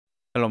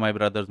Hello, my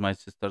brothers, my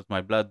sisters,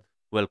 my blood.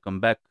 Welcome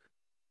back.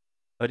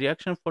 A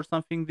reaction for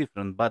something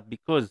different, but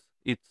because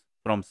it's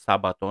from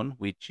Sabaton,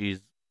 which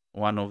is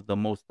one of the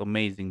most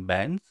amazing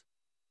bands,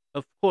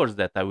 of course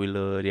that I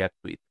will react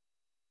to it.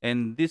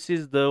 And this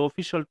is the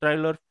official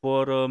trailer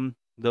for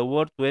The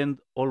War to End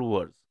All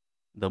Wars,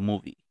 the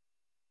movie.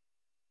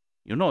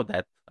 You know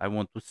that I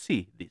want to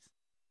see this.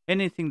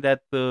 Anything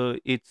that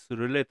it's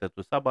related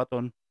to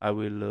Sabaton, I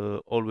will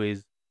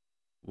always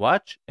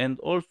watch and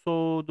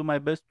also do my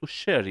best to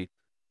share it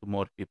to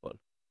more people.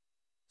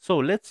 So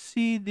let's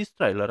see this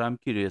trailer. I'm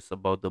curious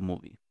about the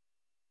movie.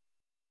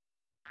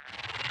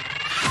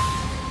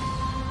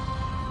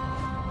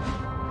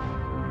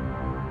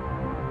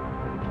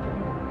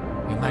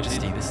 Your So this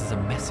Majesty, this is a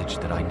message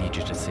that I need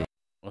you to see.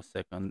 a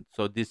second.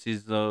 So this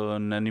is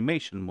an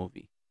animation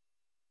movie.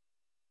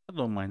 I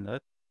don't mind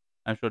that.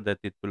 I'm sure that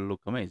it will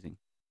look amazing.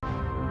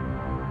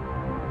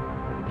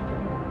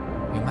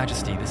 Your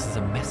Majesty, this is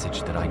a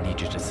message that I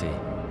need you to see.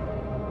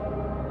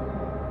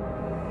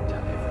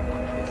 Tell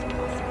everyone this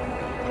must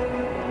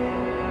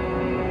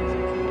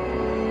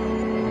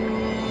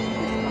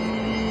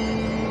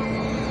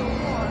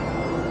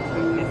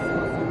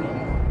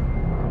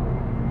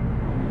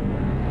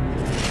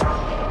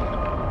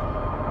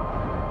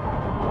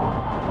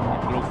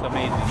It looks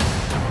amazing.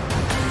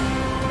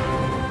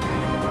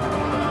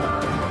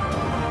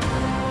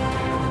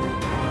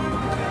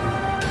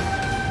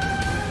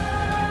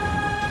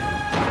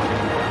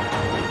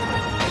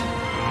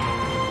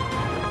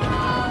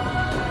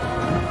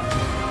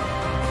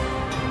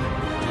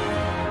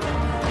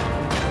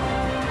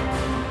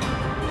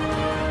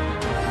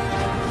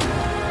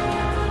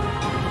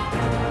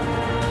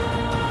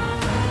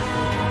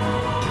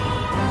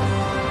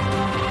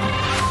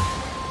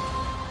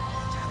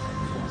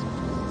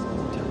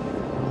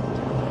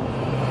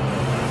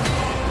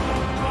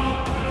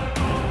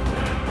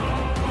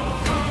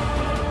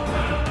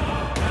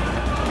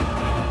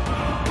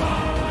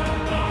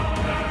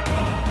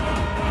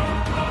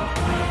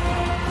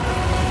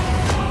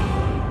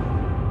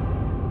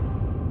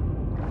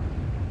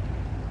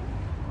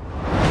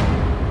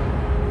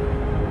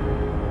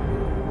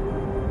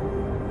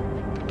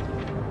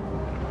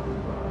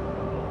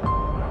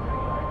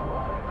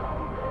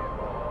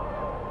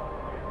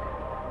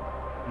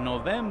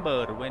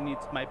 November when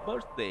it's my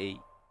birthday.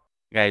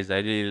 Guys, I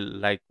really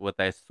like what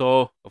I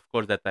saw. Of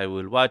course that I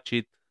will watch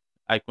it.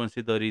 I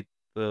consider it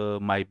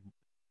my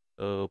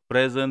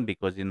present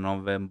because in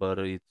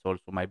November it's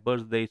also my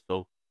birthday.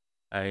 So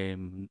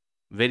I'm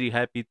very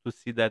happy to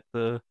see that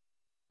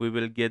we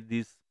will get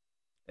this.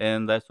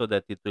 And I saw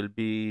that it will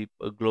be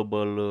a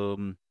global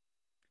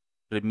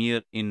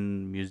premiere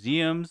in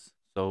museums.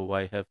 So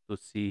I have to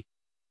see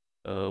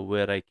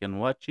where I can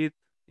watch it.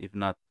 If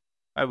not,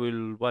 I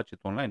will watch it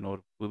online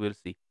or we will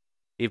see.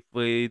 If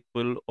it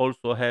will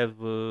also have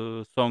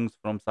songs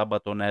from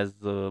Sabaton as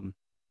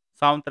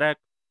soundtrack,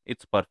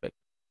 it's perfect.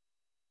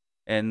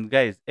 And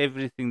guys,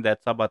 everything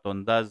that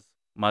Sabaton does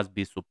must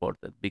be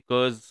supported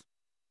because,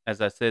 as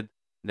I said,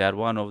 they are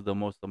one of the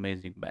most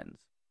amazing bands.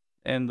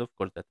 And of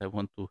course, that I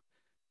want to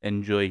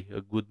enjoy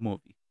a good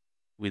movie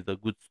with a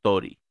good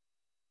story.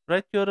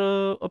 Write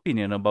your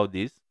opinion about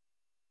this,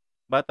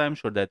 but I'm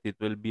sure that it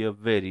will be a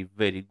very,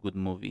 very good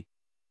movie.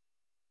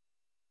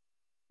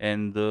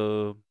 And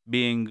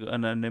being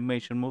an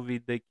animation movie,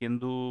 they can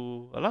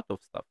do a lot of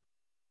stuff.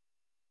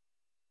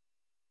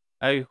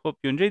 I hope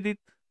you enjoyed it.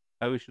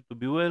 I wish you to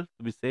be well,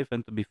 to be safe,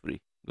 and to be free.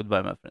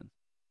 Goodbye, my friends.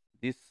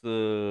 This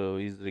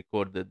is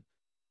recorded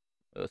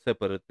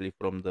separately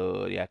from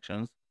the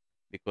reactions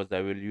because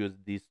I will use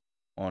this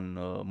on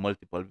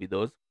multiple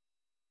videos.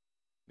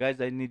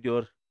 Guys, I need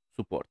your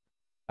support.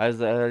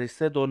 As I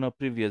said on a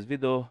previous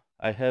video,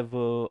 I have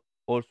also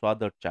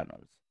other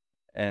channels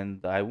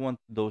and I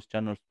want those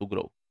channels to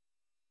grow.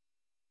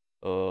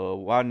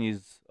 One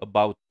is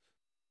about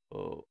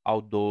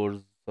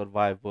outdoors,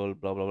 survival,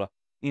 blah, blah, blah,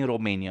 in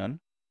Romanian.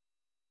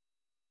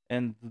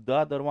 And the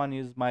other one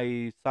is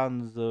my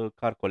son's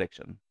car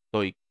collection,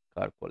 toy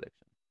car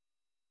collection.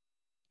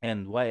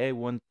 And why I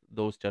want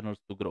those channels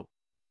to grow.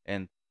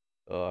 And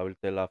I will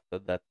tell after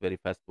that very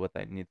fast what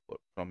I need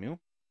from you.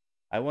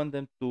 I want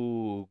them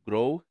to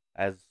grow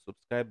as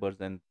subscribers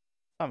and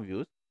some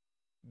views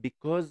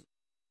because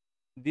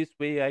this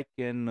way I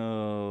can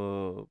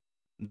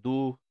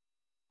do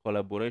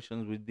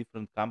collaborations with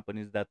different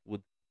companies that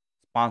would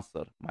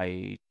sponsor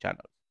my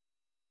channels.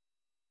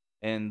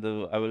 And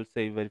I will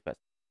say very fast.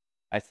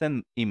 I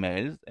send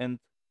emails and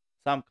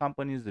some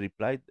companies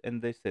replied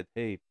and they said,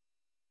 "Hey,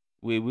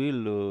 we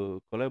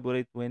will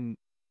collaborate when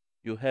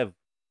you have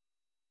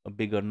a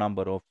bigger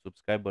number of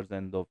subscribers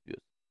and of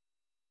views."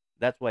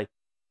 That's why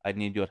I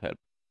need your help.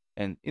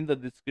 And in the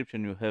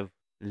description, you have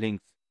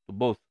links to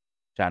both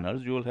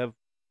channels. You will have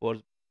for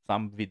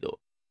some video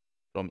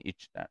from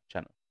each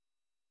channel.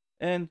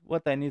 And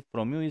what I need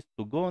from you is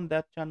to go on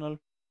that channel,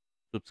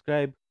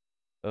 subscribe,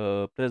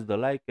 press the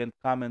like, and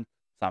comment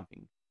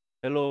something.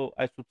 Hello,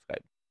 I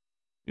subscribe.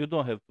 You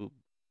don't have to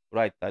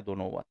write, I don't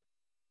know what.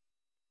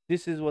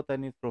 This is what I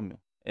need from you.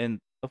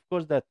 And of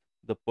course, that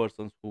the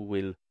persons who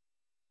will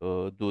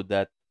do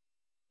that,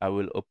 I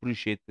will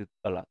appreciate it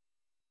a lot.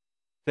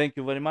 Thank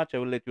you very much. I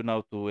will let you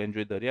now to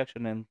enjoy the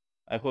reaction, and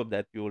I hope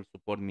that you will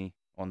support me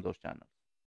on those channels.